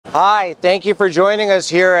Hi, thank you for joining us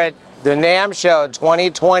here at the NAMM Show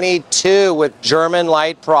 2022 with German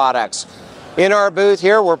Light Products. In our booth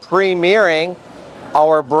here, we're premiering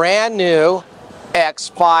our brand new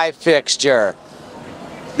X5 fixture.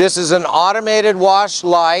 This is an automated wash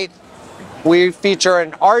light. We feature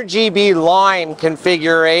an RGB line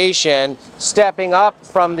configuration, stepping up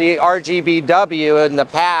from the RGBW in the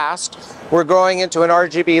past. We're going into an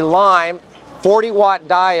RGB line, 40-watt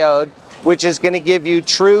diode, which is going to give you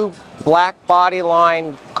true black body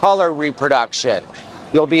line color reproduction.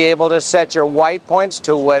 You'll be able to set your white points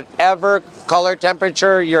to whatever color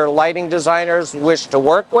temperature your lighting designers wish to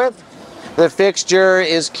work with. The fixture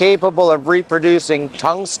is capable of reproducing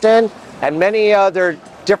tungsten and many other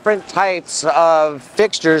different types of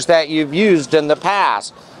fixtures that you've used in the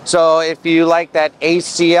past. So if you like that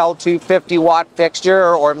ACL 250 watt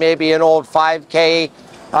fixture or maybe an old 5K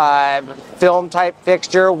film type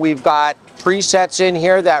fixture, we've got presets in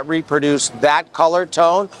here that reproduce that color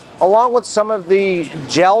tone, along with some of the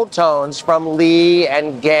gel tones from Lee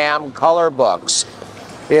and Gam color books.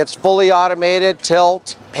 It's fully automated,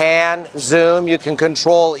 tilt, pan, zoom. You can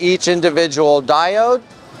control each individual diode.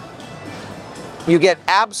 You get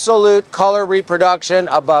absolute color reproduction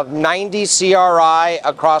above 90 CRI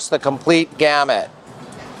across the complete gamut.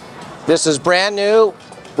 This is brand new.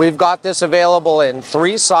 We've got this available in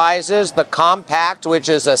 3 sizes: the compact, which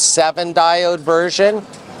is a 7 diode version,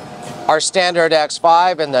 our standard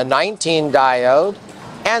X5 and the 19 diode,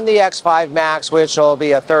 and the X5 Max, which will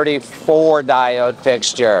be a 34 diode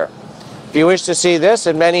fixture. If you wish to see this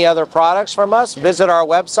and many other products from us, visit our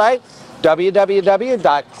website,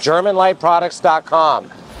 www.germanlightproducts.com.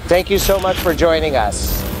 Thank you so much for joining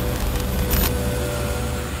us.